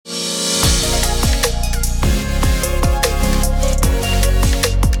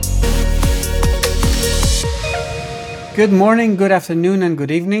Good morning, good afternoon, and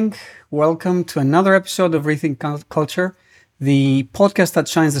good evening. Welcome to another episode of Rethink Culture, the podcast that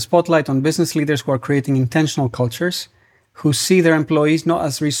shines the spotlight on business leaders who are creating intentional cultures, who see their employees not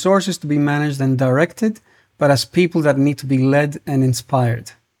as resources to be managed and directed, but as people that need to be led and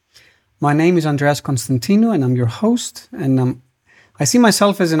inspired. My name is Andreas Constantino, and I'm your host. And I see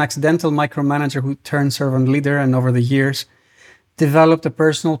myself as an accidental micromanager who turned servant leader, and over the years, developed a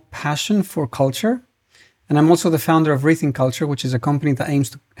personal passion for culture. And I'm also the founder of Rethink Culture, which is a company that aims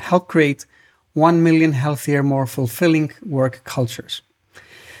to help create 1 million healthier, more fulfilling work cultures.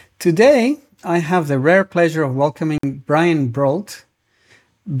 Today, I have the rare pleasure of welcoming Brian Brault.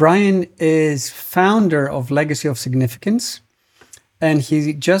 Brian is founder of Legacy of Significance, and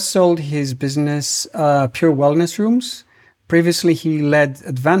he just sold his business, Pure Wellness Rooms. Previously, he led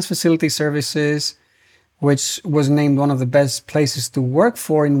Advanced Facility Services, which was named one of the best places to work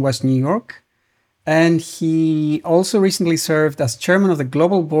for in West New York. And he also recently served as chairman of the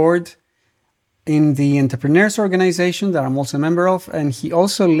global board in the Entrepreneurs Organization that I'm also a member of. And he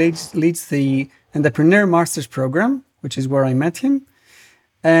also leads the Entrepreneur Masters program, which is where I met him.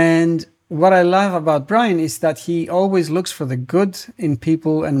 And what I love about Brian is that he always looks for the good in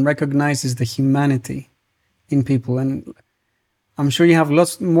people and recognizes the humanity in people. And I'm sure you have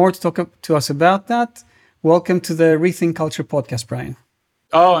lots more to talk to us about that. Welcome to the Rethink Culture podcast, Brian.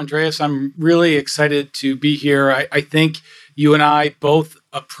 Oh, Andreas, I'm really excited to be here. I think you and I both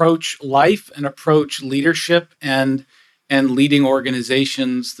approach life and approach leadership and leading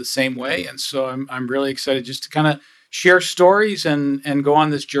organizations the same way. And so I'm really excited just to kind of share stories and go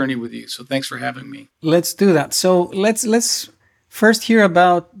on this journey with you. So thanks for having me. Let's do that. So let's first hear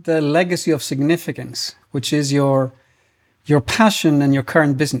about the Legacy of Significance, which is your passion and your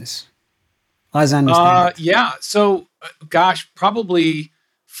current business, as I understand it. Yeah. So, probably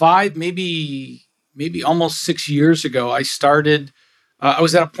 5, maybe almost 6 years ago, I started. I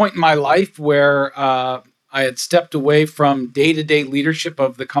was at a point in my life where I had stepped away from day-to-day leadership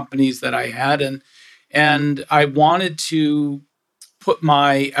of the companies that I had, and I wanted to put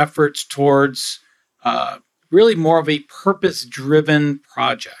my efforts towards really more of a purpose-driven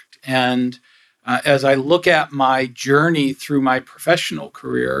project. And as I look at my journey through my professional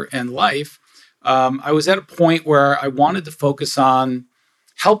career and life, I was at a point where I wanted to focus on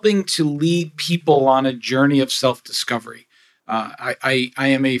helping to lead people on a journey of self-discovery. I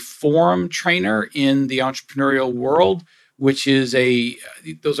am a forum trainer in the entrepreneurial world, which is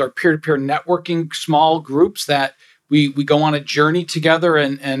those are peer-to-peer networking small groups that we go on a journey together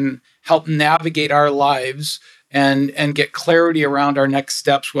and help navigate our lives and get clarity around our next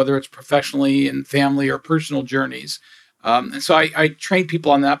steps, whether it's professionally and family or personal journeys. And so I train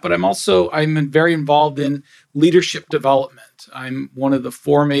people on that, but I'm very involved in leadership development. I'm one of the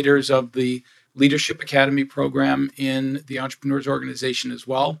formators of the Leadership Academy program in the Entrepreneurs Organization as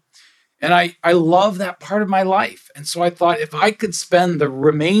well. And I love that part of my life. And so I thought if I could spend the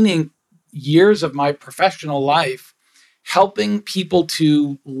remaining years of my professional life helping people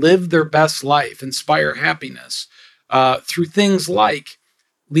to live their best life, inspire happiness through things like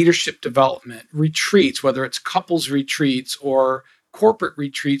leadership development, retreats, whether it's couples retreats or corporate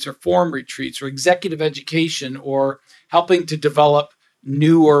retreats or forum retreats or executive education or helping to develop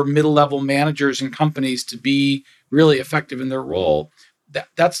new or middle-level managers and companies to be really effective in their role.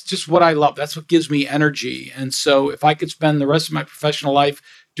 That's just what I love. That's what gives me energy. And so if I could spend the rest of my professional life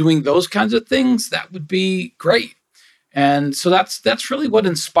doing those kinds of things, that would be great. And so that's really what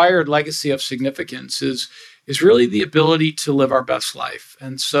inspired Legacy of Significance is really the ability to live our best life.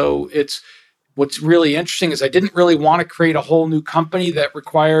 And so what's really interesting is I didn't really want to create a whole new company that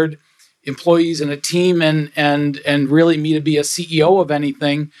required employees and a team and really me to be a CEO of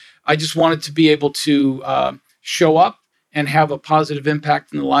anything. I just wanted to be able to show up and have a positive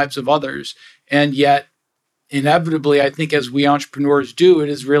impact in the lives of others. And yet, inevitably, I think as we entrepreneurs do, it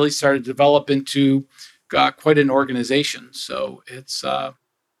has really started to develop into quite an organization. So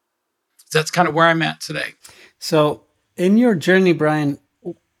that's kind of where I'm at today. So in your journey, Brian,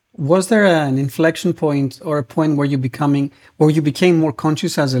 was there an inflection point or a point where you became more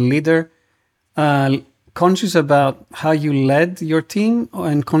conscious as a leader, conscious about how you led your team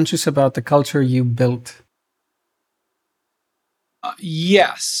and conscious about the culture you built?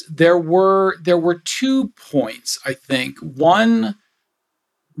 Yes, there were 2 points, I think. One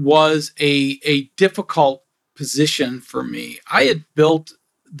was a difficult position for me. I had built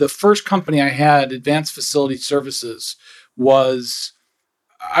the first company I had, Advanced Facility Services, was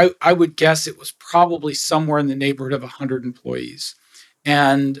I would guess it was probably somewhere in the neighborhood of 100 employees.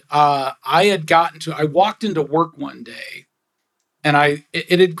 And I walked into work one day And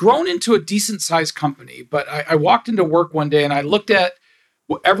it had grown into a decent sized company. But I walked into work one day and I looked at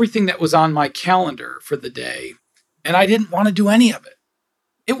everything that was on my calendar for the day, and I didn't want to do any of it.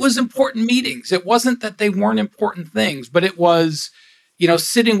 It was important meetings. It wasn't that they weren't important things, but it was,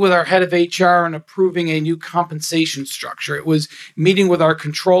 sitting with our head of HR and approving a new compensation structure. It was meeting with our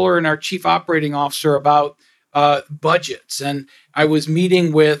controller and our chief operating officer about budgets. And I was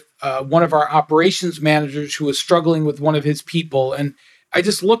meeting with one of our operations managers who was struggling with one of his people. And I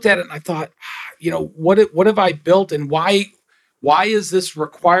just looked at it and I thought, what have I built, and why is this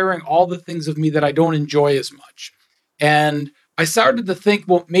requiring all the things of me that I don't enjoy as much? And I started to think,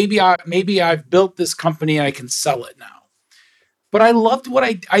 well, maybe I've built this company and I can sell it now. But I loved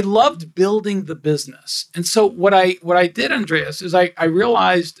I loved building the business. And so what I did, Andreas, is I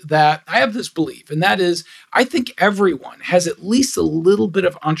realized that I have this belief, and that is I think everyone has at least a little bit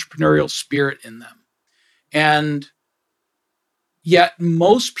of entrepreneurial spirit in them. And yet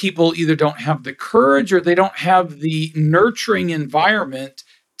most people either don't have the courage or they don't have the nurturing environment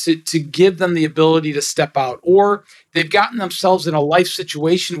to give them the ability to step out, or they've gotten themselves in a life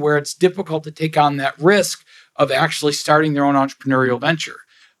situation where it's difficult to take on that risk of actually starting their own entrepreneurial venture.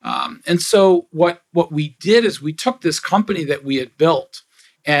 And so what we did is we took this company that we had built,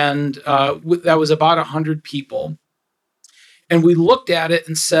 and that was about 100 people, and we looked at it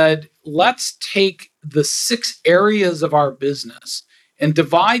and said, let's take the 6 areas of our business and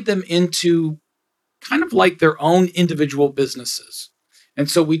divide them into kind of like their own individual businesses. And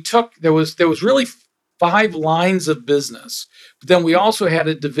so there was really 5 lines of business, but then we also had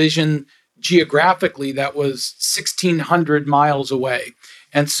a division geographically that was 1,600 miles away.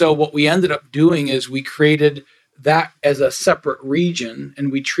 And so what we ended up doing is we created that as a separate region,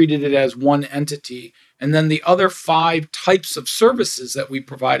 and we treated it as one entity. And then the other 5 types of services that we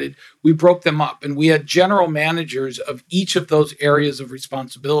provided, we broke them up, and we had general managers of each of those areas of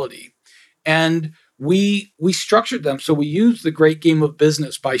responsibility. And we structured them. So we used the great game of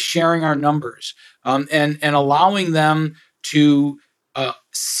business by sharing our numbers, and allowing them to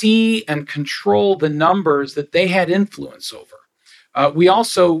see and control the numbers that they had influence over.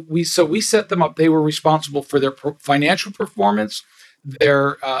 We set them up. They were responsible for their financial performance,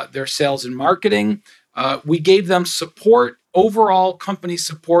 their sales and marketing. We gave them support, overall company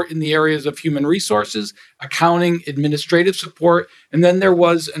support in the areas of human resources, accounting, administrative support, and then there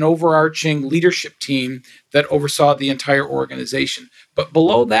was an overarching leadership team that oversaw the entire organization. But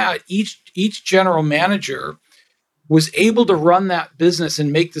below that, each general manager was able to run that business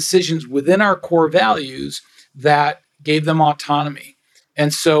and make decisions within our core values that gave them autonomy.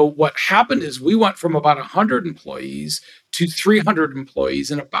 And so what happened is we went from about 100 employees to 300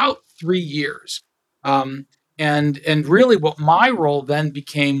 employees in about 3 years. And really what my role then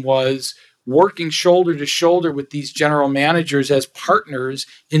became was working shoulder to shoulder with these general managers as partners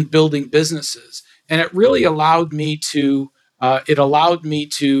in building businesses. And it really allowed me to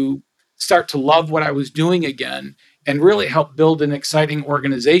start to love what I was doing again, and really help build an exciting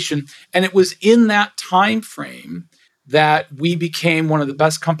organization. And it was in that time frame that we became one of the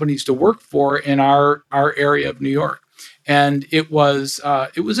best companies to work for in our area of New York. And it was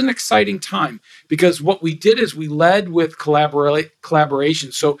an exciting time, because what we did is we led with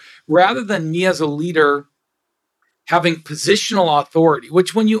collaboration. So rather than me as a leader having positional authority,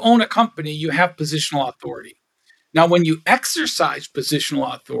 which when you own a company, you have positional authority. Now, when you exercise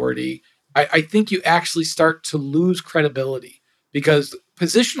positional authority, I think you actually start to lose credibility, because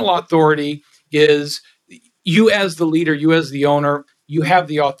positional authority is you as the leader, you as the owner, you have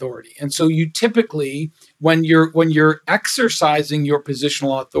the authority. And so you typically, when you're exercising your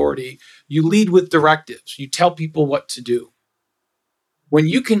positional authority, you lead with directives. You tell people what to do. When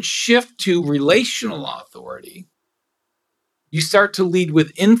you can shift to relational authority, you start to lead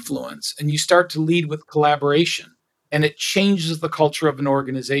with influence, and you start to lead with collaboration, and it changes the culture of an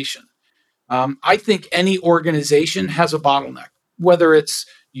organization. I think any organization has a bottleneck, whether it's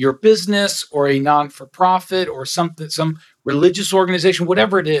your business or a non-for-profit or some religious organization,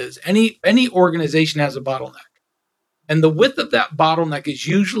 whatever it is. Any organization has a bottleneck. And the width of that bottleneck is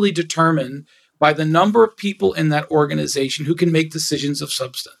usually determined by the number of people in that organization who can make decisions of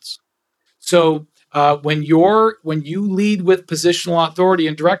substance. So when you lead with positional authority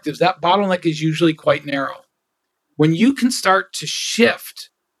and directives, that bottleneck is usually quite narrow. When you can start to shift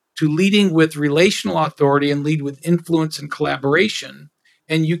to leading with relational authority and lead with influence and collaboration,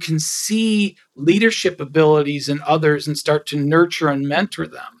 and you can see leadership abilities in others and start to nurture and mentor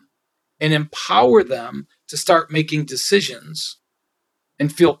them and empower them to start making decisions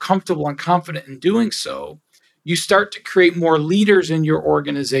and feel comfortable and confident in doing so, you start to create more leaders in your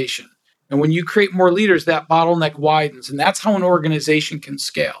organization. And when you create more leaders, that bottleneck widens. And that's how an organization can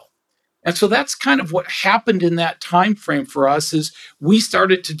scale. And so that's kind of what happened in that time frame for us is we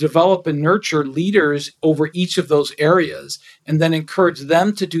started to develop and nurture leaders over each of those areas and then encourage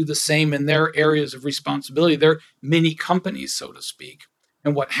them to do the same in their areas of responsibility, their mini companies, so to speak.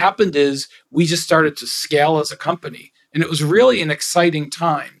 And what happened is we just started to scale as a company. And it was really an exciting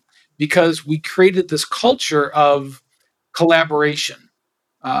time because we created this culture of collaboration.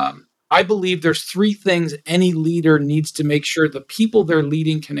 I believe there's three things any leader needs to make sure the people they're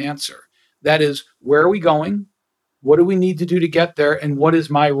leading can answer. That is, where are we going? What do we need to do to get there? And what is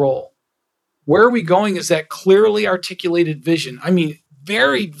my role? Where are we going is that clearly articulated vision. I mean,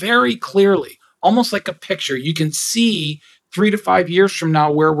 very, very clearly, almost like a picture. You can see 3 to 5 years from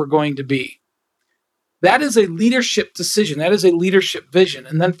now where we're going to be. That is a leadership decision. That is a leadership vision.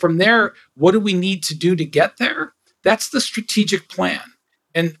 And then from there, what do we need to do to get there? That's the strategic plan.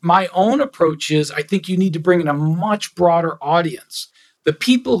 And my own approach is I think you need to bring in a much broader audience. The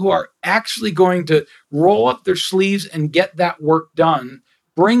people who are actually going to roll up their sleeves and get that work done,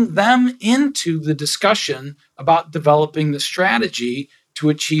 bring them into the discussion about developing the strategy to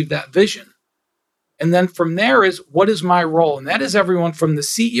achieve that vision. And then from there is what is my role? And that is everyone from the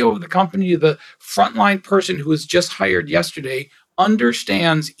CEO of the company to the frontline person who was just hired yesterday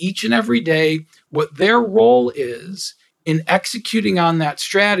understands each and every day what their role is in executing on that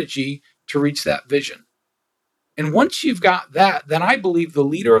strategy to reach that vision. And once you've got that, then I believe the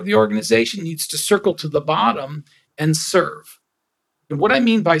leader of the organization needs to circle to the bottom and serve. And what I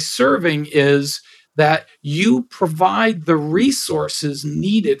mean by serving is that you provide the resources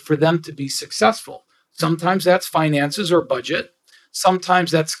needed for them to be successful. Sometimes that's finances or budget.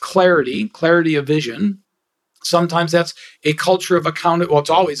 Sometimes that's clarity of vision. Sometimes that's a culture of accountability. Well, it's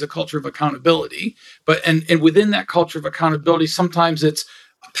always a culture of accountability. But and within that culture of accountability, sometimes it's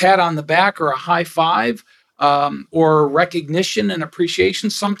a pat on the back or a high five, or recognition and appreciation.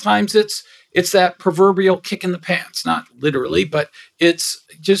 Sometimes it's that proverbial kick in the pants, not literally, but it's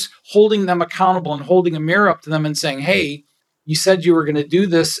just holding them accountable and holding a mirror up to them and saying, hey, you said you were going to do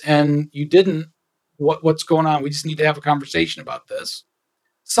this and you didn't. What's going on? We just need to have a conversation about this.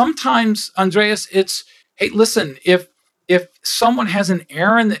 Sometimes, Andreas, it's, hey, listen, if someone has an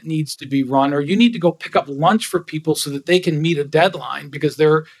errand that needs to be run, or you need to go pick up lunch for people so that they can meet a deadline because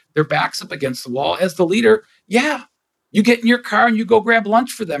their back's up against the wall, as the leader, yeah, you get in your car and you go grab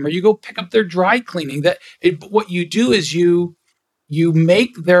lunch for them, or you go pick up their dry cleaning. What you do is you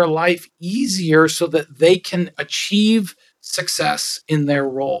make their life easier so that they can achieve success in their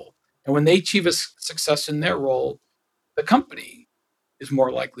role. And when they achieve a success in their role, the company is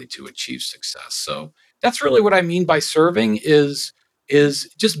more likely to achieve success. So that's really what I mean by serving is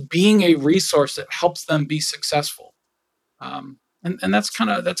just being a resource that helps them be successful. And that's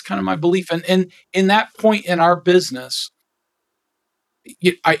kind of my belief. And in that point in our business,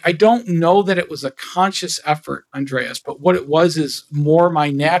 I don't know that it was a conscious effort, Andreas, but what it was is more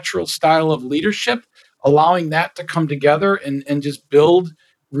my natural style of leadership, allowing that to come together and just build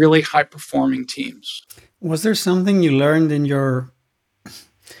really high performing teams. Was there something you learned in your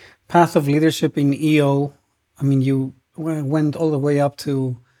path of leadership in EO? I mean, you went all the way up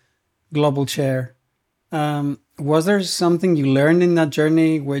to global chair. Was there something you learned in that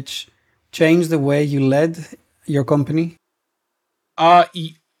journey which changed the way you led your company? I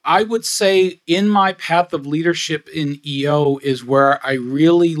would say in my path of leadership in EO is where I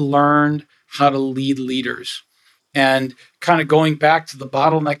really learned how to lead leaders. And kind of going back to the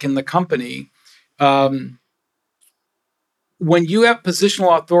bottleneck in the company, when you have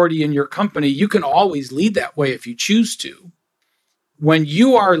positional authority in your company, you can always lead that way if you choose to. When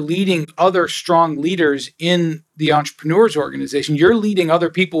you are leading other strong leaders in the entrepreneurs organization, you're leading other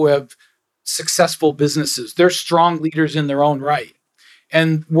people who have successful businesses. They're strong leaders in their own right.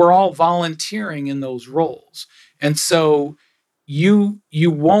 And we're all volunteering in those roles. And so you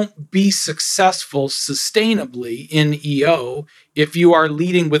won't be successful sustainably in EO if you are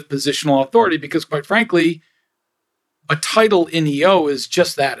leading with positional authority, because quite frankly, a title in EO is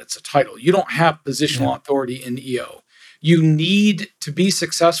just that. It's a title. You don't have positional authority in EO. You need to be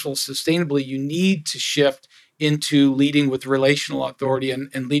successful sustainably. You need to shift into leading with relational authority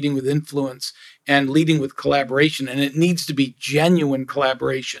and leading with influence and leading with collaboration. And it needs to be genuine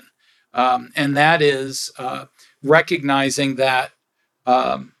collaboration. And that is recognizing that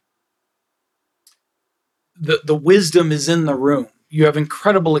the wisdom is in the room. You have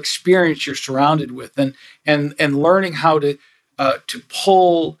incredible experience you're surrounded with, and learning how to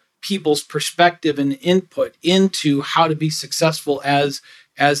pull people's perspective and input into how to be successful as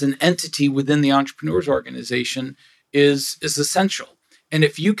an entity within the entrepreneurs organization is essential. And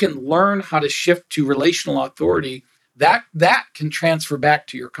if you can learn how to shift to relational authority, that can transfer back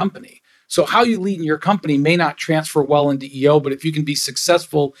to your company. So how you lead in your company may not transfer well into EO, but if you can be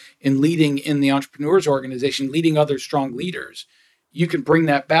successful in leading in the entrepreneurs organization, leading other strong leaders, you can bring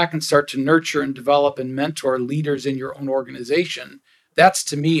that back and start to nurture and develop and mentor leaders in your own organization. That's,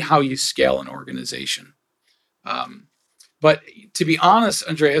 to me, how you scale an organization. But to be honest,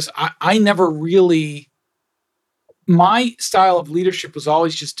 Andreas, I never really, my style of leadership was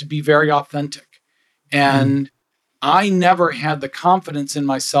always just to be very authentic. And I never had the confidence in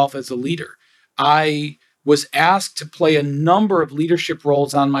myself as a leader. I was asked to play a number of leadership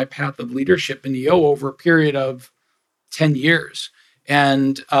roles on my path of leadership in EO over a period of 10 years.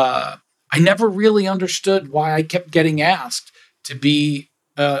 And I never really understood why I kept getting asked to be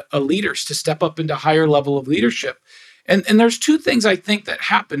a leader, to step up into higher level of leadership. And there's two things I think that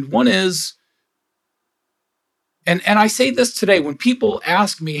happened. One is, and I say this today, when people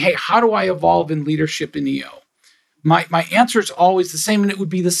ask me, hey, how do I evolve in leadership in EO? My answer is always the same, and it would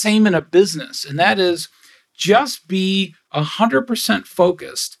be the same in a business. And that is, just be 100%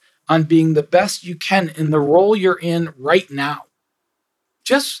 focused on being the best you can in the role you're in right now.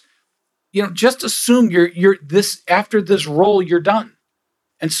 Just assume you're this, after this role, you're done.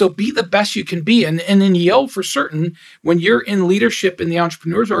 And so be the best you can be. And in EO, for certain, when you're in leadership in the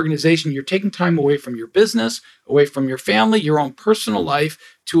entrepreneurs organization, you're taking time away from your business, away from your family, your own personal life,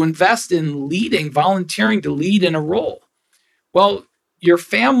 to invest in leading, volunteering to lead in a role. Well, your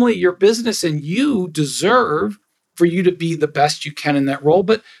family, your business, and you deserve for you to be the best you can in that role.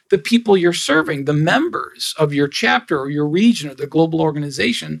 But the people you're serving, the members of your chapter or your region or the global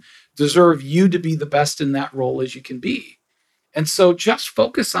organization, deserve you to be the best in that role as you can be. And so just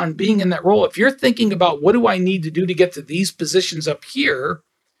focus on being in that role. If you're thinking about what do I need to do to get to these positions up here,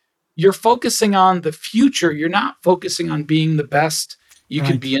 you're focusing on the future. You're not focusing on being the best you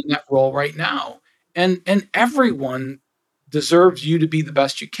can be in that role right now. And everyone deserves you to be the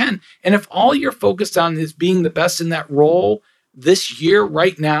best you can. And if all you're focused on is being the best in that role this year,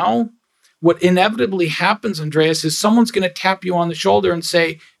 right now, what inevitably happens, Andreas, is someone's going to tap you on the shoulder and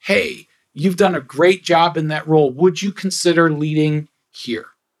say, hey, you've done a great job in that role. Would you consider leading here?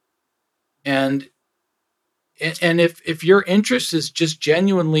 And if your interest is just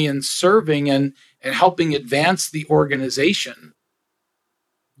genuinely in serving and helping advance the organization,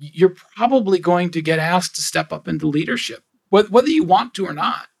 you're probably going to get asked to step up into leadership, whether you want to or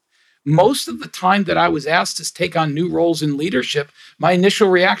not. Most of the time that I was asked to take on new roles in leadership, my initial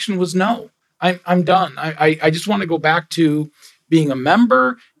reaction was no. I'm done. I just want to go back to being a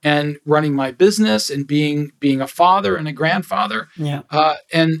member and running my business and being a father and a grandfather. Yeah.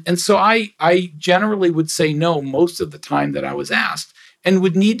 And so I generally would say no most of the time that I was asked, and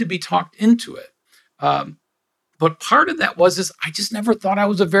would need to be talked into it. But part of that is I just never thought I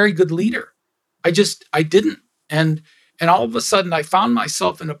was a very good leader. I didn't. And all of a sudden I found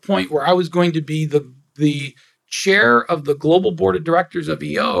myself in a point where I was going to be the chair of the global board of directors of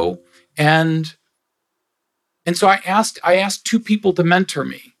EO. And so I asked two people to mentor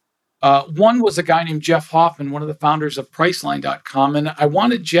me. One was a guy named Jeff Hoffman, one of the founders of Priceline.com. And I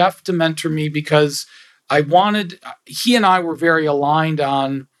wanted Jeff to mentor me because he and I were very aligned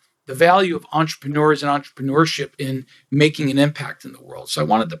on the value of entrepreneurs and entrepreneurship in making an impact in the world. So I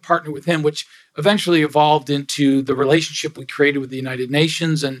wanted to partner with him, which eventually evolved into the relationship we created with the United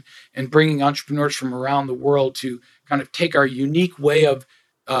Nations and bringing entrepreneurs from around the world to kind of take our unique way of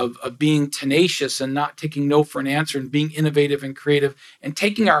being tenacious and not taking no for an answer, and being innovative and creative, and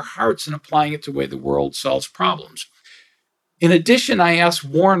taking our hearts and applying it to the way the world solves problems. In addition, I asked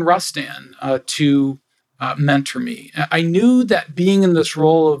Warren Rustan to mentor me. I knew that being in this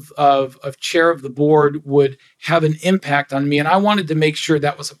role of chair of the board would have an impact on me, and I wanted to make sure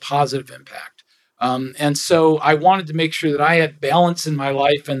that was a positive impact. And so I wanted to make sure that I had balance in my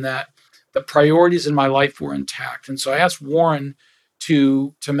life and that the priorities in my life were intact. And so I asked Warren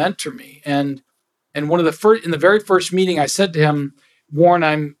to mentor me. And in the very first meeting, I said to him, Warren,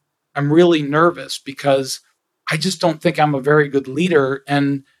 I'm really nervous because I just don't think I'm a very good leader,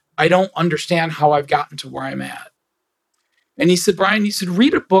 and I don't understand how I've gotten to where I'm at. And he said, Brian,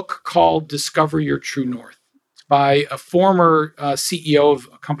 read a book called Discover Your True North. It's by a former CEO of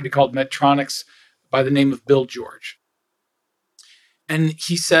a company called Medtronics by the name of Bill George. And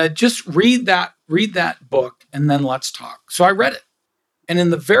he said, just read that book and then let's talk. So I read it. And in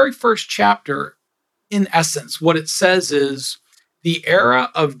the very first chapter, in essence, what it says is the era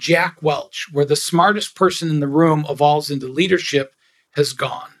of Jack Welch, where the smartest person in the room evolves into leadership, has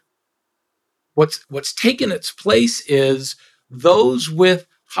gone. What's taken its place is those with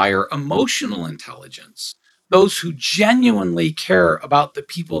higher emotional intelligence, those who genuinely care about the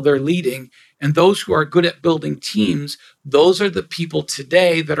people they're leading and those who are good at building teams, those are the people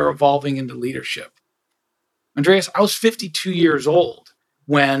today that are evolving into leadership. Andreas, I was 52 years old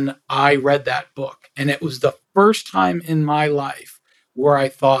when I read that book. And it was the first time in my life where I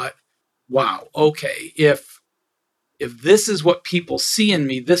thought, wow, okay, if this is what people see in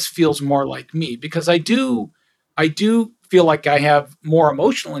me, this feels more like me. Because I do feel like I have more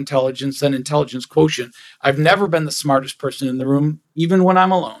emotional intelligence than intelligence quotient. I've never been the smartest person in the room, even when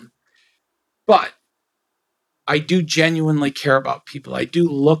I'm alone. But I do genuinely care about people. I do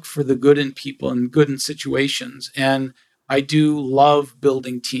look for the good in people and good in situations. And I do love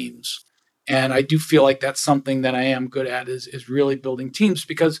building teams. And I do feel like that's something that I am good at is really building teams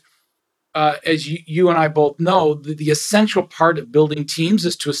because as you and I both know, the essential part of building teams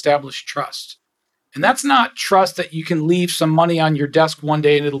is to establish trust. And that's not trust that you can leave some money on your desk one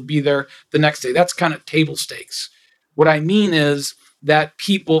day and it'll be there the next day. That's kind of table stakes. What I mean is that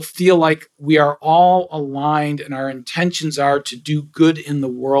people feel like we are all aligned and our intentions are to do good in the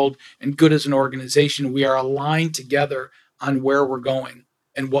world and good as an organization. We are aligned together on where we're going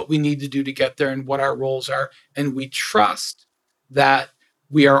and what we need to do to get there and what our roles are. And we trust that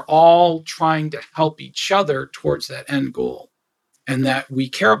we are all trying to help each other towards that end goal and that we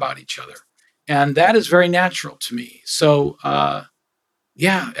care about each other. And that is very natural to me. So,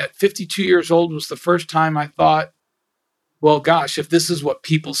 at 52 years old was the first time I thought, well, gosh, if this is what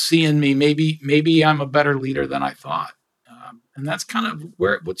people see in me, maybe I'm a better leader than I thought. And that's kind of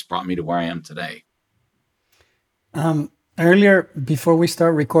what's brought me to where I am today. Earlier, before we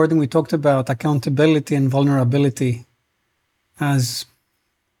start recording, we talked about accountability and vulnerability as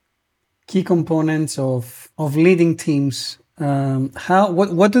key components of leading teams.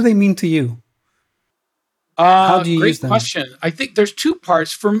 What do they mean to you? How do you use them? Great question. I think there's two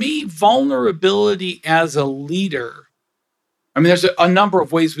parts. For me, vulnerability as a leader, I mean, there's a number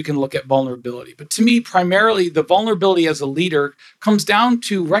of ways we can look at vulnerability. But to me, primarily, the vulnerability as a leader comes down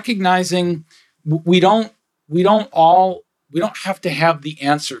to recognizing we don't have to have the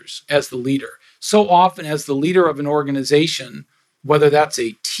answers as the leader. So often as the leader of an organization, whether that's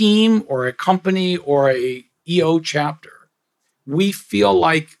a team or a company or a EO chapter, we feel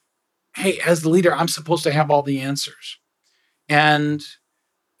like, hey, as the leader, I'm supposed to have all the answers. And,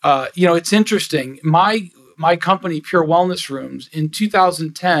 it's interesting. My company, Pure Wellness Rooms, in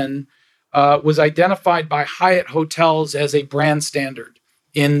 2010 was identified by Hyatt Hotels as a brand standard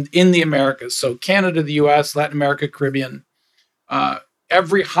in the Americas. So Canada, the US, Latin America, Caribbean.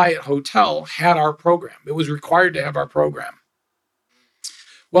 Every Hyatt hotel had our program. It was required to have our program.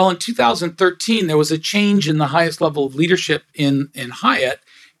 Well, in 2013, there was a change in the highest level of leadership in Hyatt,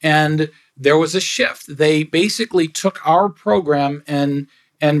 and there was a shift. They basically took our program and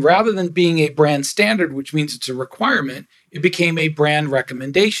rather than being a brand standard, which means it's a requirement, it became a brand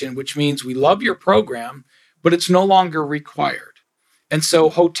recommendation, which means we love your program, but it's no longer required. And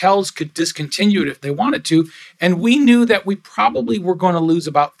so hotels could discontinue it if they wanted to. And we knew that we probably were going to lose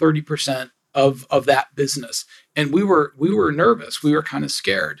about 30% of that business. And we were nervous. We were kind of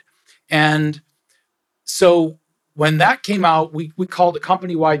scared. And so when that came out, we called a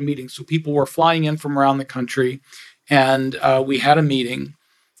company-wide meeting. So people were flying in from around the country, and we had a meeting.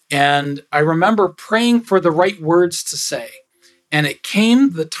 And I remember praying for the right words to say. And it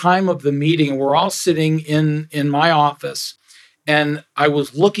came the time of the meeting, and we're all sitting in my office. And I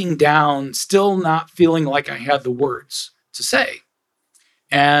was looking down, still not feeling like I had the words to say.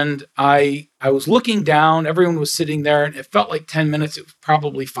 And I was looking down, everyone was sitting there, and it felt like 10 minutes. It was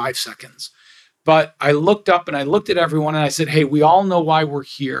probably 5 seconds. But I looked up and I looked at everyone and I said, hey, we all know why we're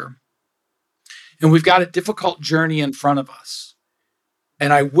here. And we've got a difficult journey in front of us.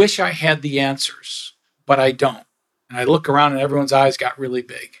 And I wish I had the answers, but I don't. And I look around and everyone's eyes got really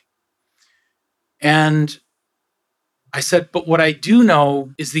big. And I said, but what I do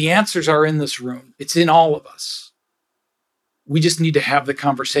know is the answers are in this room. It's in all of us. We just need to have the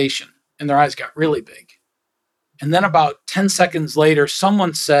conversation. And their eyes got really big. And then about 10 seconds later,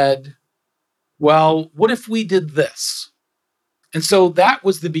 someone said, well, what if we did this? And so that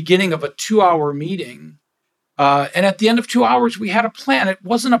was the beginning of a 2-hour meeting. And at the end of 2 hours, we had a plan. It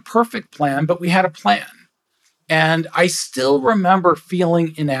wasn't a perfect plan, but we had a plan. And I still remember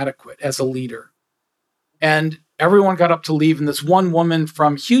feeling inadequate as a leader. And everyone got up to leave. And this one woman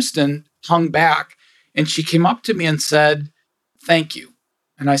from Houston hung back. And she came up to me and said, thank you.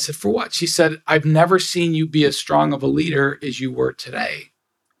 And I said, for what? She said, I've never seen you be as strong of a leader as you were today.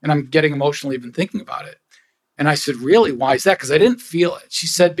 And I'm getting emotional even thinking about it. And I said, really? Why is that? Because I didn't feel it. She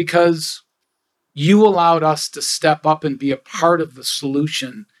said, because you allowed us to step up and be a part of the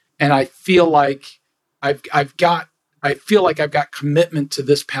solution. And I feel like I feel like I've got commitment to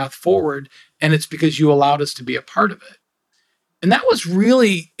this path forward, and it's because you allowed us to be a part of it. And that was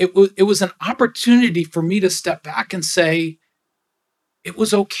really, it was an opportunity for me to step back and say, it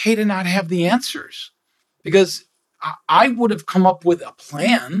was okay to not have the answers, because I would have come up with a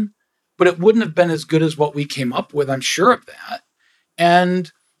plan, but it wouldn't have been as good as what we came up with. I'm sure of that.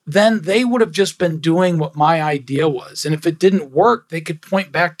 And then they would have just been doing what my idea was. And if it didn't work, they could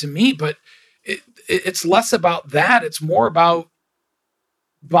point back to me. But it's less about that. It's more about,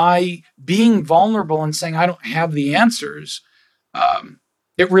 by being vulnerable and saying, I don't have the answers,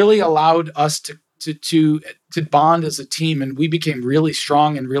 it really allowed us to bond as a team. And we became really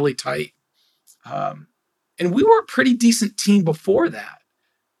strong and really tight. And we were a pretty decent team before that,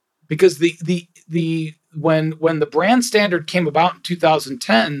 because when the brand standard came about in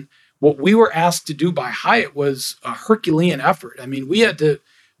 2010, what we were asked to do by Hyatt was a Herculean effort. I mean, we had to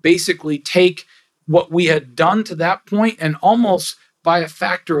basically take what we had done to that point and almost by a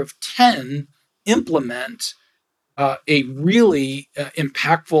factor of 10 implement a really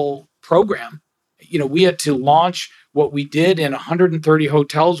impactful program. We had to launch what we did in 130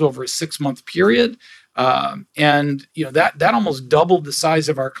 hotels over a 6-month period. And that almost doubled the size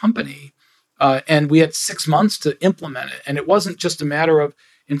of our company. And we had 6 months to implement it. And it wasn't just a matter of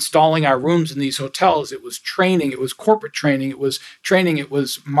installing our rooms in these hotels. It was training, it was corporate training, it was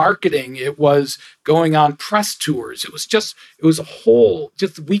marketing, it was going on press tours. It was a whole,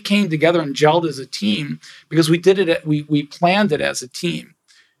 we came together and gelled as a team because we did it, we planned it as a team.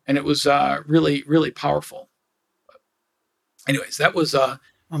 And it was really, really powerful. Anyways, that was a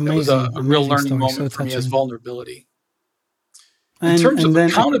real learning story, moment so for me, as touching. vulnerability. In terms of then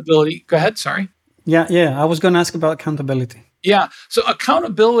accountability, go ahead, sorry. Yeah, I was going to ask about accountability. Yeah, so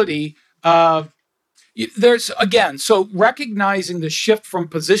accountability, so recognizing the shift from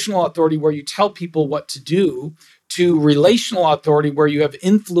positional authority, where you tell people what to do, to relational authority, where you have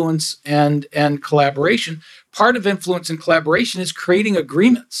influence and collaboration. Part of influence and collaboration is creating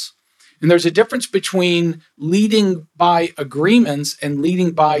agreements. And there's a difference between leading by agreements and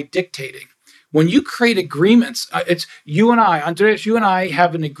leading by dictating. When you create agreements, it's you and I, Andreas, you and I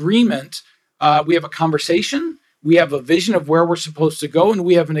have an agreement. We have a conversation. We have a vision of where we're supposed to go. And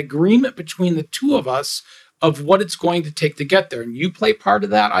we have an agreement between the two of us of what it's going to take to get there. And you play part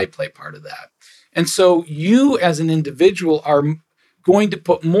of that. I play part of that. And so you as an individual are going to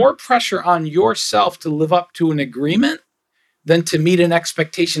put more pressure on yourself to live up to an agreement than to meet an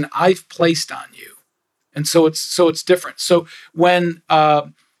expectation I've placed on you. And so it's different. So when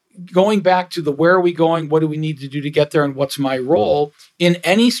going back to the where are we going, what do we need to do to get there, and what's my role in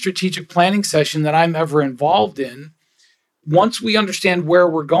any strategic planning session that I'm ever involved in, once we understand where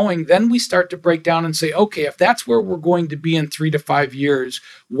we're going, then we start to break down and say, okay, if that's where we're going to be in 3 to 5 years,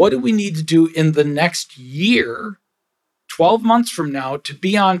 what do we need to do in the next year, 12 months from now, to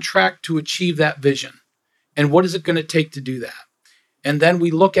be on track to achieve that vision? And what is it going to take to do that? And then we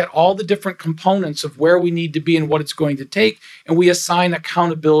look at all the different components of where we need to be and what it's going to take, and we assign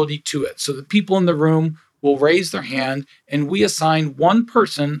accountability to it. So the people in the room will raise their hand, and we assign one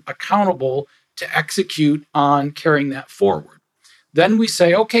person accountable to execute on carrying that forward. Then we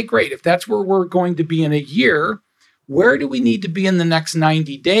say, okay, great. If that's where we're going to be in a year, where do we need to be in the next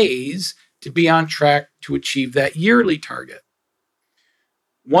 90 days to be on track to achieve that yearly target?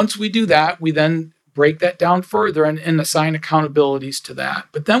 Once we do that, we then break that down further and assign accountabilities to that.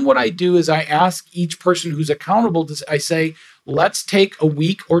 But then what I do is I ask each person who's accountable, I say, let's take a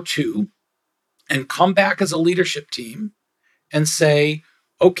week or two and come back as a leadership team and say,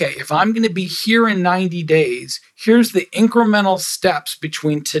 okay, if I'm going to be here in 90 days, here's the incremental steps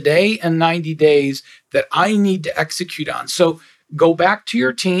between today and 90 days that I need to execute on. So go back to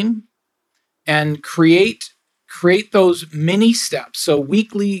your team and create those mini steps, so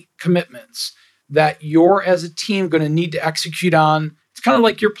weekly commitments that you're as a team going to need to execute on. It's kind of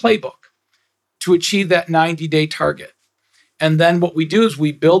like your playbook to achieve that 90-day target. And then what we do is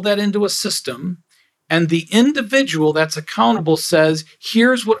we build that into a system, and the individual that's accountable says,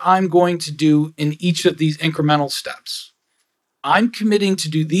 here's what I'm going to do in each of these incremental steps. I'm committing to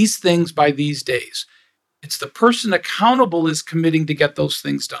do these things by these days. It's the person accountable is committing to get those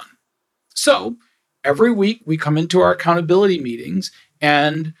things done. So every week we come into our accountability meetings,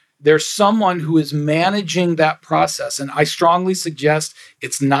 and there's someone who is managing that process. And I strongly suggest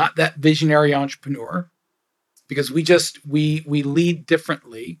it's not that visionary entrepreneur, because we lead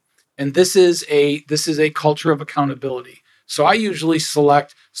differently. And this is a culture of accountability. So I usually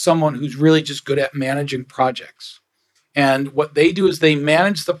select someone who's really just good at managing projects. And what they do is they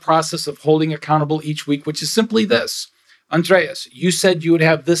manage the process of holding accountable each week, which is simply this. Andreas, you said you would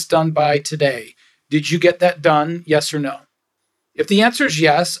have this done by today. Did you get that done? Yes or no? If the answer is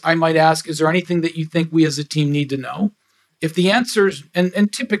yes, I might ask, is there anything that you think we as a team need to know? If the answer is,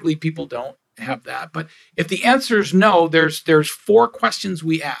 and typically people don't have that, but if the answer is no, there's 4 questions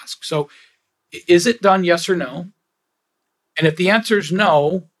we ask. So is it done? Yes or no? And if the answer is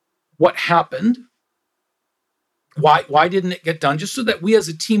no, what happened? Why didn't it get done? Just so that we as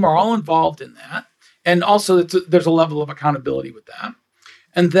a team are all involved in that. And also there's a level of accountability with that.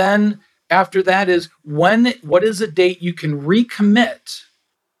 And then after that is what is a date you can recommit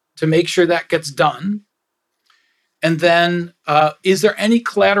to make sure that gets done? And then is there any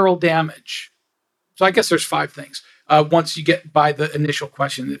collateral damage? So I guess there's 5 things. Once you get by the initial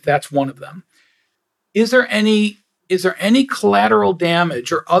question, if that's one of them, is there any collateral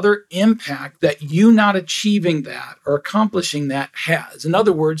damage or other impact that you not achieving that or accomplishing that has? In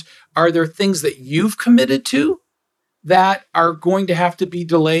other words, are there things that you've committed to that are going to have to be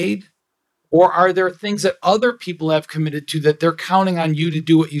delayed? Or are there things that other people have committed to that they're counting on you to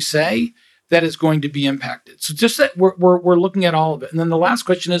do what you say that is going to be impacted? So just that we're looking at all of it. And then the last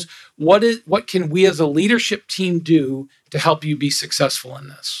question is, what can we as a leadership team do to help you be successful in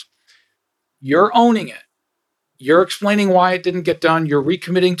this? You're owning it. You're explaining why it didn't get done. You're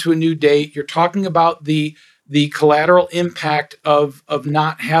recommitting to a new date. You're talking about the collateral impact of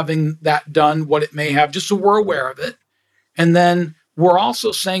not having that done, what it may have, just so we're aware of it. And then we're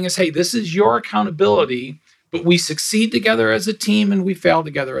also saying is, hey, this is your accountability, but we succeed together as a team and we fail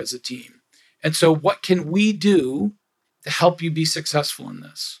together as a team. And so what can we do to help you be successful in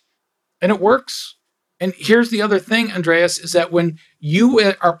this? And it works. And here's the other thing, Andreas, is that when you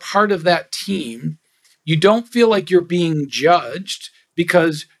are part of that team, you don't feel like you're being judged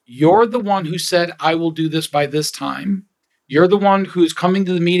because you're the one who said, I will do this by this time. You're the one who's coming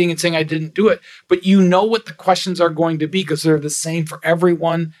to the meeting and saying, I didn't do it. But you know what the questions are going to be because they're the same for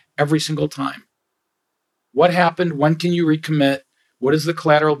everyone every single time. What happened? When can you recommit? What is the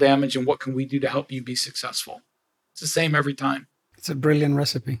collateral damage? And what can we do to help you be successful? It's the same every time. It's a brilliant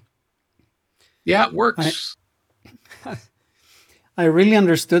recipe. Yeah, it works. I really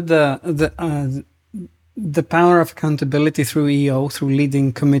understood the power of accountability through EO, through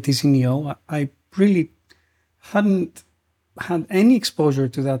leading committees in EO. I really hadn't had any exposure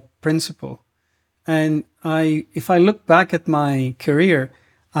to that principle. And if I look back at my career,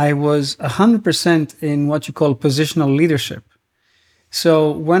 I was 100% in what you call positional leadership.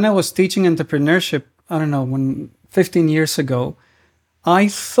 So when I was teaching entrepreneurship, I don't know, 15 years ago, I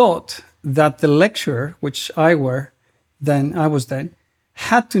thought that the lecturer, which I was then,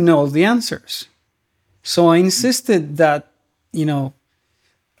 had to know the answers. So I insisted that, there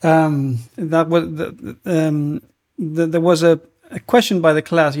was a question by the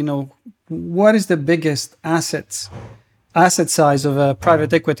class, what is the biggest asset size of a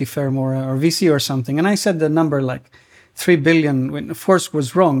private equity firm or VC or something? And I said the number like 3 billion, when of course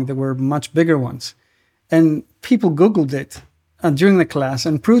was wrong. There were much bigger ones. And people Googled it during the class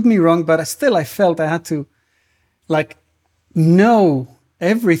and proved me wrong, but I felt I had to know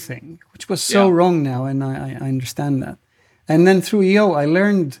everything, which was so wrong now. And I understand that. And then through EO, I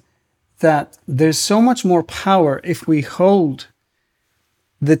learned that there's so much more power if we hold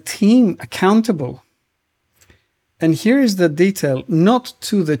the team accountable. And here is the detail, not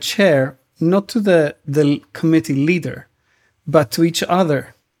to the chair, not to the committee leader, but to each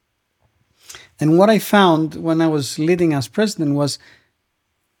other. And what I found when I was leading as president was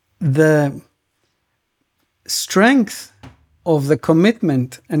the strength of the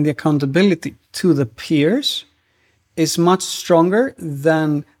commitment and the accountability to the peers is much stronger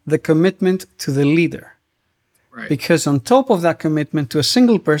than the commitment to the leader. Right. Because on top of that commitment to a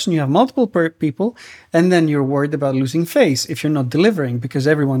single person, you have multiple people, and then you're worried about losing face if you're not delivering because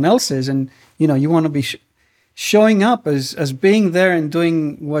everyone else is, and you want to be showing up as being there and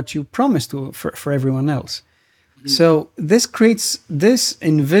doing what you promised to for everyone else. Mm-hmm. So this creates this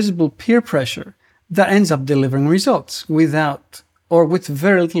invisible peer pressure that ends up delivering results with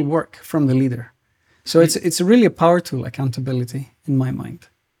very little work from the leader. So it's really a power tool, accountability, in my mind.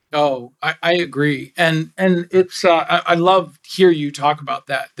 Oh, I agree. And it's I love hear you talk about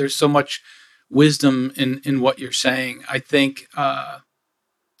that. There's so much wisdom in what you're saying. I think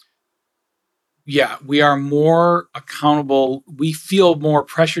we are more accountable. We feel more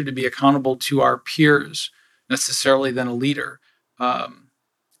pressure to be accountable to our peers necessarily than a leader.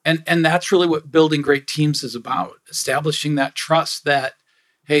 And that's really what building great teams is about, establishing that trust that,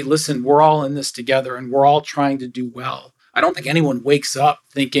 hey, listen, we're all in this together and we're all trying to do well. I don't think anyone wakes up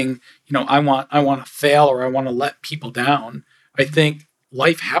thinking, I want to fail or I want to let people down. I think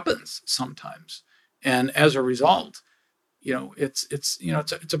life happens sometimes. And as a result,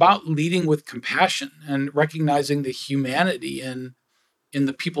 It's about leading with compassion and recognizing the humanity in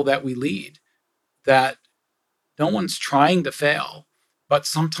the people that we lead, that no one's trying to fail, but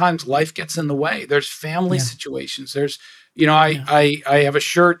sometimes life gets in the way. There's family Yeah. situations. There's, Yeah. I have a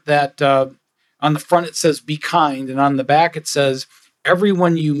shirt that on the front it says "Be kind," and on the back it says,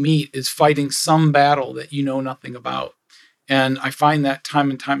 "Everyone you meet is fighting some battle that you know nothing about." And I find that time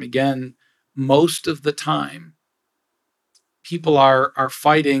and time again, most of the time, people are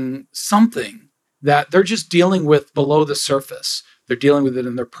fighting something that they're just dealing with below the surface. They're dealing with it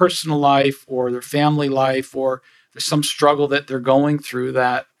in their personal life or their family life, or there's some struggle that they're going through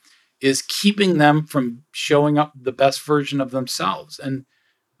that is keeping them from showing up the best version of themselves. And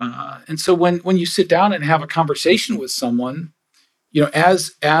so when you sit down and have a conversation with someone,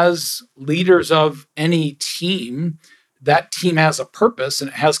 as leaders of any team, that team has a purpose and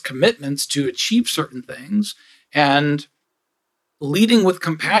it has commitments to achieve certain things. And leading with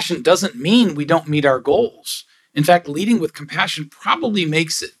compassion doesn't mean we don't meet our goals. In fact, leading with compassion probably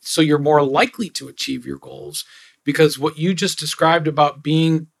makes it so you're more likely to achieve your goals, because what you just described about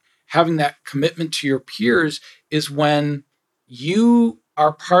having that commitment to your peers is when you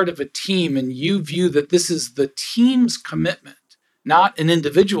are part of a team and you view that this is the team's commitment, not an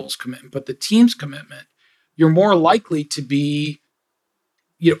individual's commitment, but the team's commitment. You're more likely to be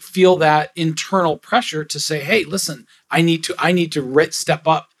feel that internal pressure to say, hey, listen, I need to step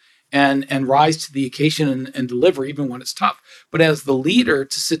up and rise to the occasion and deliver even when it's tough. But as the leader,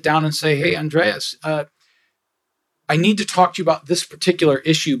 to sit down and say, hey, Andreas, I need to talk to you about this particular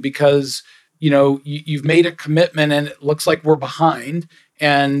issue because you've made a commitment and it looks like we're behind,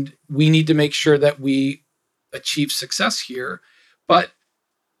 and we need to make sure that we achieve success here. But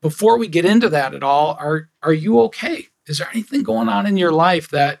before we get into that at all, are you okay? Is there anything going on in your life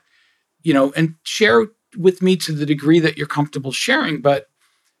that, and share with me to the degree that you're comfortable sharing, but,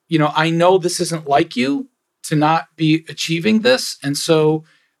 I know this isn't like you to not be achieving this. And so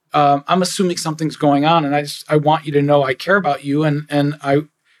I'm assuming something's going on, and I want you to know I care about you, and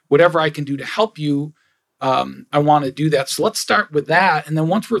whatever I can do to help you, I want to do that. So let's start with that. And then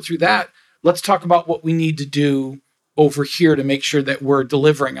once we're through that, let's talk about what we need to do over here to make sure that we're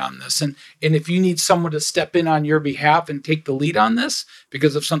delivering on this. And if you need someone to step in on your behalf and take the lead on this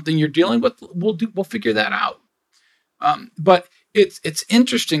because of something you're dealing with, we'll figure that out. But it's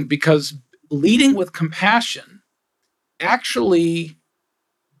interesting because leading with compassion actually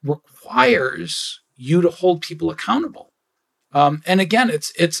requires you to hold people accountable. And again,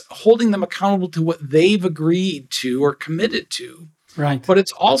 it's holding them accountable to what they've agreed to or committed to. Right. But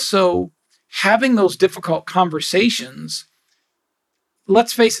it's also having those difficult conversations.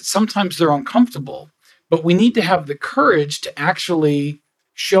 Let's face it, sometimes they're uncomfortable, but we need to have the courage to actually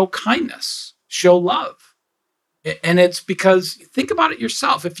show kindness, show love. And it's because, think about it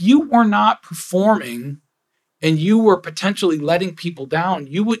yourself. If you were not performing and you were potentially letting people down,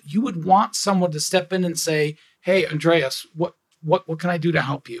 you would want someone to step in and say, hey, Andreas, what can I do to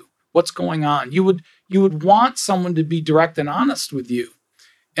help you? What's going on? You would want someone to be direct and honest with you.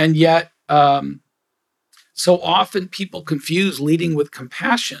 And yet, so often people confuse leading with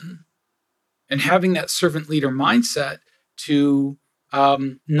compassion and having that servant leader mindset to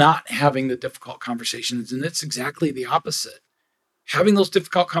not having the difficult conversations. And it's exactly the opposite. Having those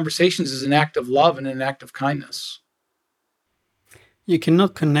difficult conversations is an act of love and an act of kindness. You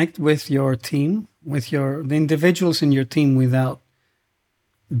cannot connect with your team, with the individuals in your team, without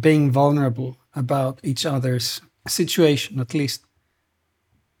being vulnerable about each other's situation, at least.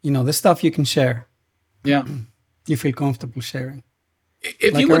 The stuff you can share. Yeah. You feel comfortable sharing.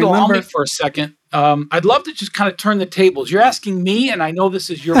 If you would allow me for a second, I'd love to just kind of turn the tables. You're asking me, and I know this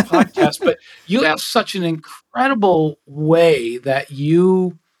is your podcast, but you have such an incredible way that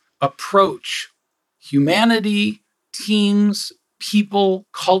you approach humanity, teams, people,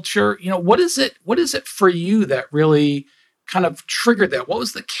 culture. What is it for you that really kind of triggered that? What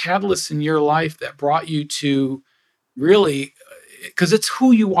was the catalyst in your life that brought you to really, because it's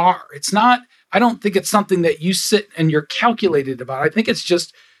who you are. It's not, I don't think it's something that you sit and you're calculated about. I think it's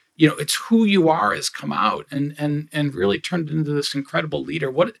just, it's who you are has come out and really turned into this incredible leader.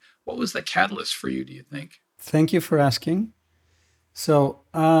 What was the catalyst for you, do you think? Thank you for asking. So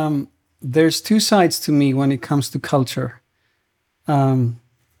there's two sides to me when it comes to culture.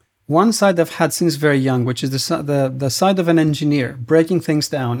 One side I've had since very young, which is the side of an engineer, breaking things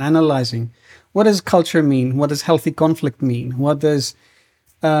down, analyzing. What does culture mean? What does healthy conflict mean? What does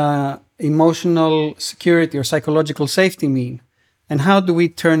emotional security or psychological safety mean? And how do we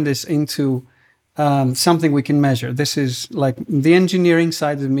turn this into something we can measure? This is like the engineering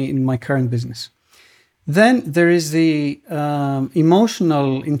side of me in my current business. Then there is the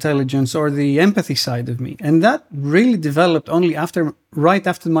emotional intelligence or the empathy side of me. And that really developed only right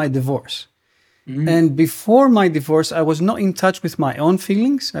after my divorce. And before my divorce, I was not in touch with my own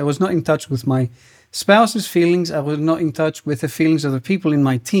feelings. I was not in touch with my spouse's feelings. I was not in touch with the feelings of the people in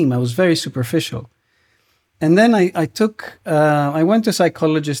my team. I was very superficial. And then I went to a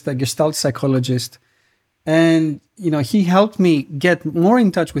psychologist, a Gestalt psychologist, and, he helped me get more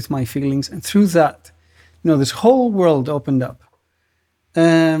in touch with my feelings. And through that, this whole world opened up.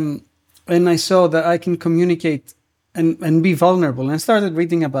 And I saw that I can communicate and be vulnerable. And I started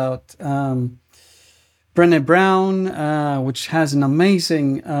reading about Brené Brown, which has an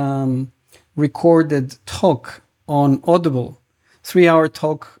amazing recorded talk on Audible, 3-hour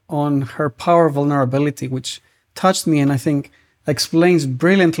talk on her power of vulnerability, which touched me and I think explains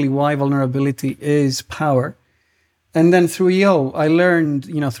brilliantly why vulnerability is power. And then through EO, I learned,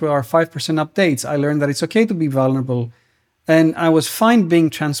 through our 5% updates, I learned that it's okay to be vulnerable. And I was fine being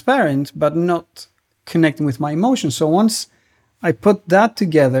transparent, but not connecting with my emotions. So once I put that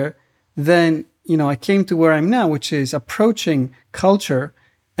together, then, I came to where I'm now, which is approaching culture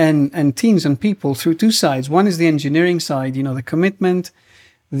and teams and people through two sides. One is the engineering side, the commitment,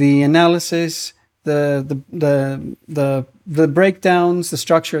 the analysis, the breakdowns, the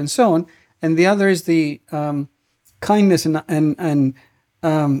structure, and so on. And the other is the kindness and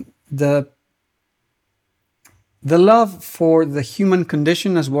the love for the human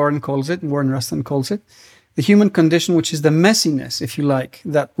condition, as Warren Rustin calls it, the human condition, which is the messiness, if you like,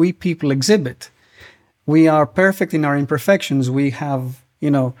 that we people exhibit. We are perfect in our imperfections. We have,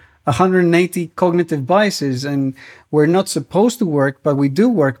 180 cognitive biases, and we're not supposed to work, but we do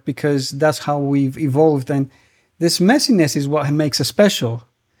work because that's how we've evolved. And this messiness is what makes us special.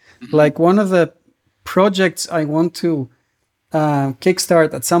 Like one of the projects I want to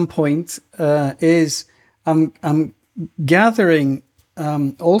kickstart at some point is I'm gathering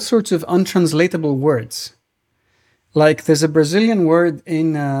all sorts of untranslatable words. Like there's a Brazilian word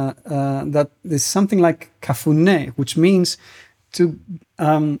in that is something like cafuné, which means to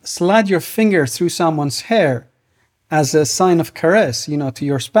slide your finger through someone's hair as a sign of caress, to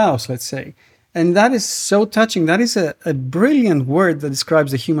your spouse, let's say. And that is so touching. That is a brilliant word that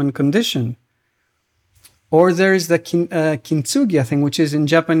describes the human condition. Or there is the kintsugi thing, which is in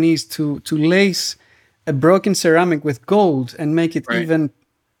Japanese to lace a broken ceramic with gold and make it even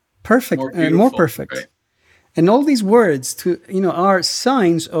perfect, more perfect. Right. And all these words are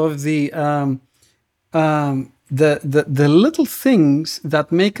signs of the little things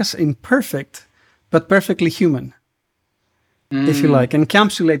that make us imperfect, but perfectly human, if you like,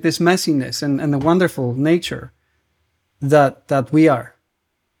 encapsulate this messiness and the wonderful nature that we are.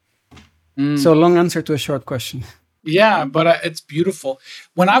 So long answer to a short question. Yeah, but it's beautiful.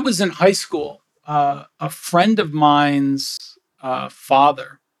 When I was in high school, a friend of mine's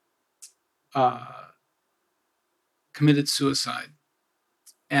father committed suicide.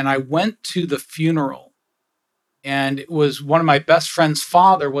 And I went to the funeral, and it was one of my best friend's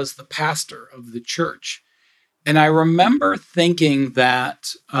father was the pastor of the church. And I remember thinking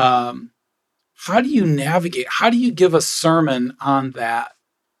that, how do you navigate? How do you give a sermon on that?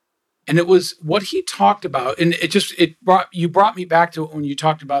 And it was what he talked about. And you brought me back to it when you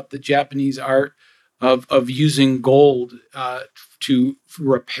talked about the Japanese art of using gold to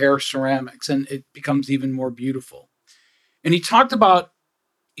repair ceramics, and it becomes even more beautiful. And he talked about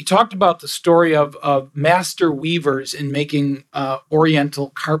the story of master weavers in making Oriental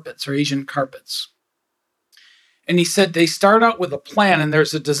carpets or Asian carpets. And he said they start out with a plan and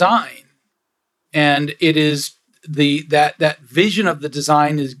there's a design, and it is that vision of the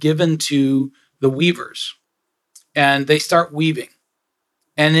design is given to the weavers, and they start weaving,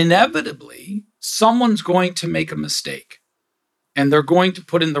 and inevitably someone's going to make a mistake, and they're going to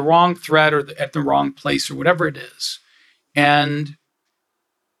put in the wrong thread or at the wrong place or whatever it is. And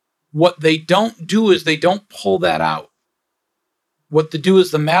what they don't do is they don't pull that out. What they do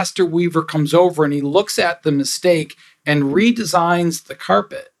is the master weaver comes over and he looks at the mistake and redesigns the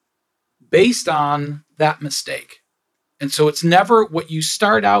carpet based on that mistake. And so it's never what you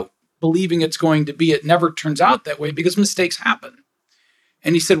start out believing it's going to be. It never turns out that way because mistakes happen.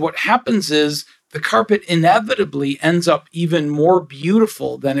 And he said what happens is the carpet inevitably ends up even more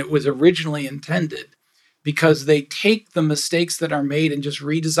beautiful than it was originally intended, because they take the mistakes that are made and just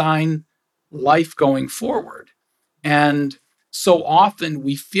redesign life going forward. And so often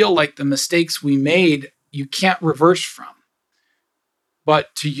we feel like the mistakes we made, you can't reverse from.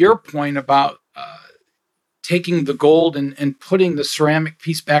 But to your point about taking the gold and putting the ceramic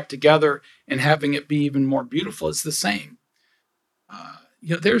piece back together and having it be even more beautiful, it's the same.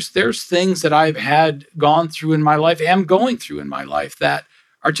 there's things that I've had gone through in my life, am going through in my life, that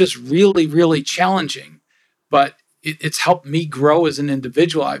are just really, really challenging. But it's helped me grow as an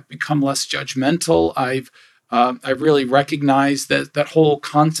individual. I've become less judgmental. I've really recognized that whole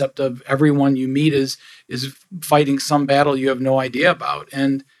concept of everyone you meet is fighting some battle you have no idea about,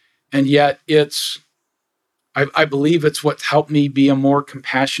 and yet I believe it's what's helped me be a more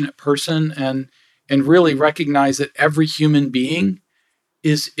compassionate person, and really recognize that every human being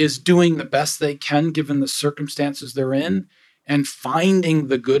is doing the best they can given the circumstances they're in, and finding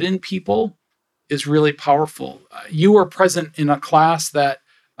the good in people is really powerful. You were present in a class that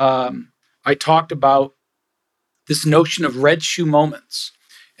I talked about this notion of red shoe moments,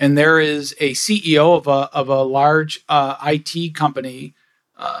 and there is a CEO of a large IT company,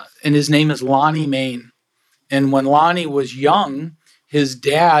 and his name is Lonnie Main. And when Lonnie was young, his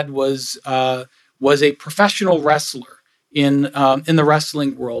dad was a professional wrestler in the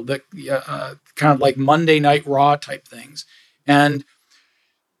wrestling world, that kind of like Monday Night Raw type things. And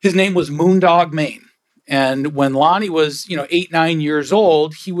his name was Moondog Maine. And when Lonnie was, 8, 9 years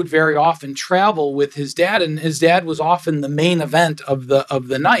old, he would very often travel with his dad, and his dad was often the main event of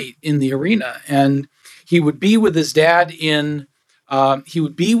the night in the arena. And he would be with his dad in the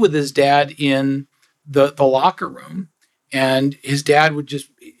locker room, and his dad would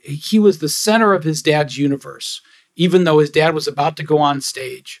he was the center of his dad's universe, even though his dad was about to go on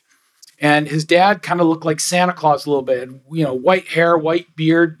stage. And his dad kind of looked like Santa Claus a little bit, white hair, white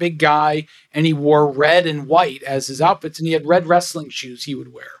beard, big guy, and he wore red and white as his outfits, and he had red wrestling shoes he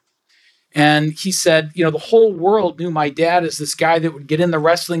would wear. And he said, the whole world knew my dad as this guy that would get in the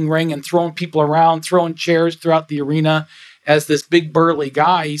wrestling ring and throwing people around, throwing chairs throughout the arena, as this big burly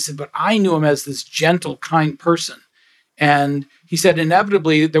guy. He said, but I knew him as this gentle, kind person. And he said,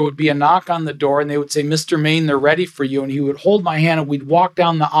 inevitably, there would be a knock on the door, and they would say, Mr. Maine, they're ready for you. And he would hold my hand, and we'd walk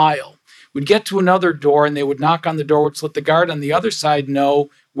down the aisle. We'd get to another door, and they would knock on the door, which let the guard on the other side know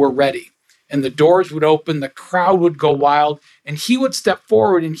we're ready. And the doors would open, the crowd would go wild, and he would step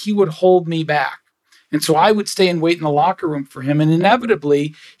forward, and he would hold me back. And so I would stay and wait in the locker room for him. And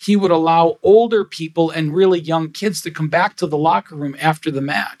inevitably, he would allow older people and really young kids to come back to the locker room after the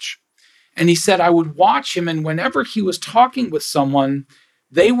match. And he said, I would watch him, and whenever he was talking with someone,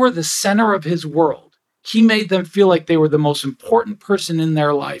 they were the center of his world. He made them feel like they were the most important person in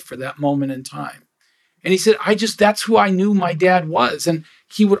their life for that moment in time. And he said, that's who I knew my dad was. And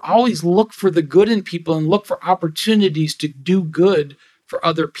he would always look for the good in people and look for opportunities to do good for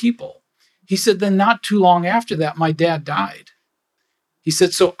other people. He said, then not too long after that, my dad died. He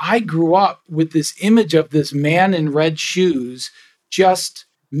said, so I grew up with this image of this man in red shoes, just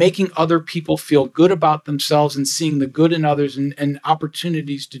making other people feel good about themselves and seeing the good in others, and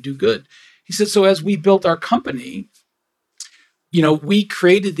opportunities to do good. He said, so as we built our company, we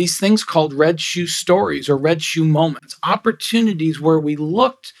created these things called red shoe stories or red shoe moments, opportunities where we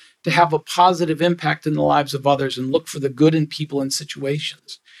looked to have a positive impact in the lives of others and look for the good in people and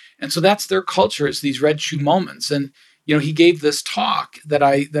situations. And so that's their culture, is these red shoe moments. And, he gave this talk that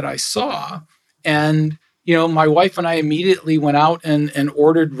I saw, and, my wife and I immediately went out and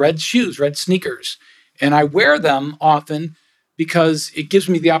ordered red shoes, red sneakers. And I wear them often because it gives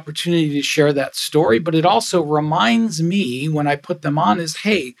me the opportunity to share that story. But it also reminds me when I put them on is,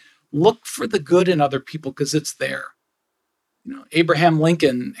 hey, look for the good in other people because it's there. Abraham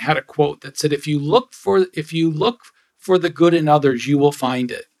Lincoln had a quote that said, if you look for the good in others, you will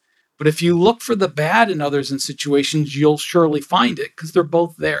find it. But if you look for the bad in others and situations, you'll surely find it because they're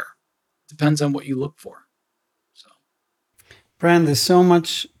both there. Depends on what you look for. So, Brian, there's so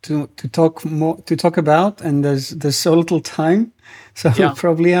much to talk about, and there's so little time. So yeah. we'll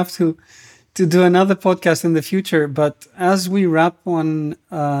probably have to do another podcast in the future. But as we wrap on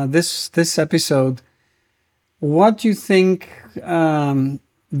this episode, what do you think the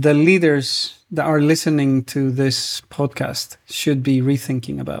leaders that are listening to this podcast should be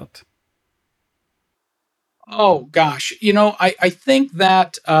rethinking about? Oh gosh, I think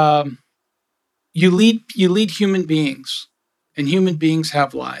that you lead human beings, and human beings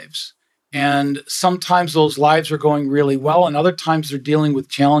have lives, and sometimes those lives are going really well, and other times they're dealing with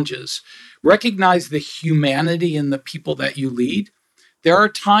challenges. Recognize the humanity in the people that you lead. There are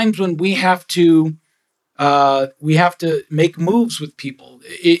times when we have to make moves with people.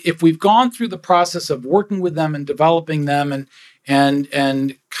 If we've gone through the process of working with them and developing them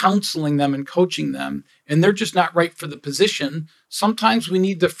and counseling them and coaching them, and they're just not right for the position, sometimes we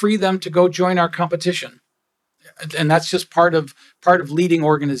need to free them to go join our competition. And that's just part of leading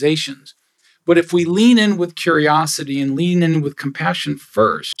organizations. But if we lean in with curiosity and lean in with compassion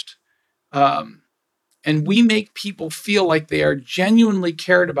first, and we make people feel like they are genuinely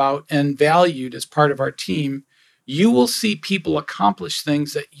cared about and valued as part of our team, you will see people accomplish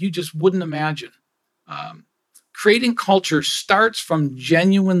things that you just wouldn't imagine. Creating culture starts from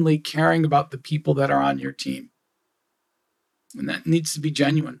genuinely caring about the people that are on your team. And that needs to be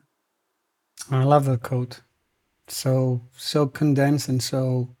genuine. I love that quote. So condensed and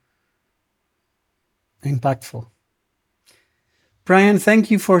so impactful. Brian,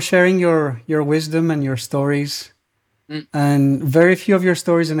 thank you for sharing your wisdom and your stories. And very few of your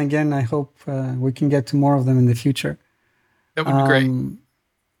stories. And again, I hope we can get to more of them in the future. That would be great.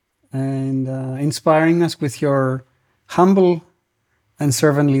 And inspiring us with your humble and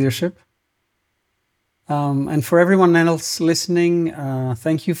servant leadership. And for everyone else listening,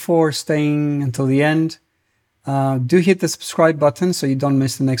 thank you for staying until the end. Do hit the subscribe button so you don't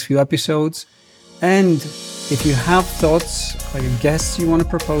miss the next few episodes. And if you have thoughts, like guests you want to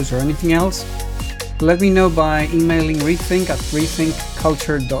propose or anything else, let me know by emailing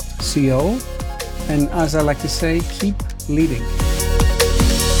rethink@rethinkculture.co. And as I like to say, keep leading.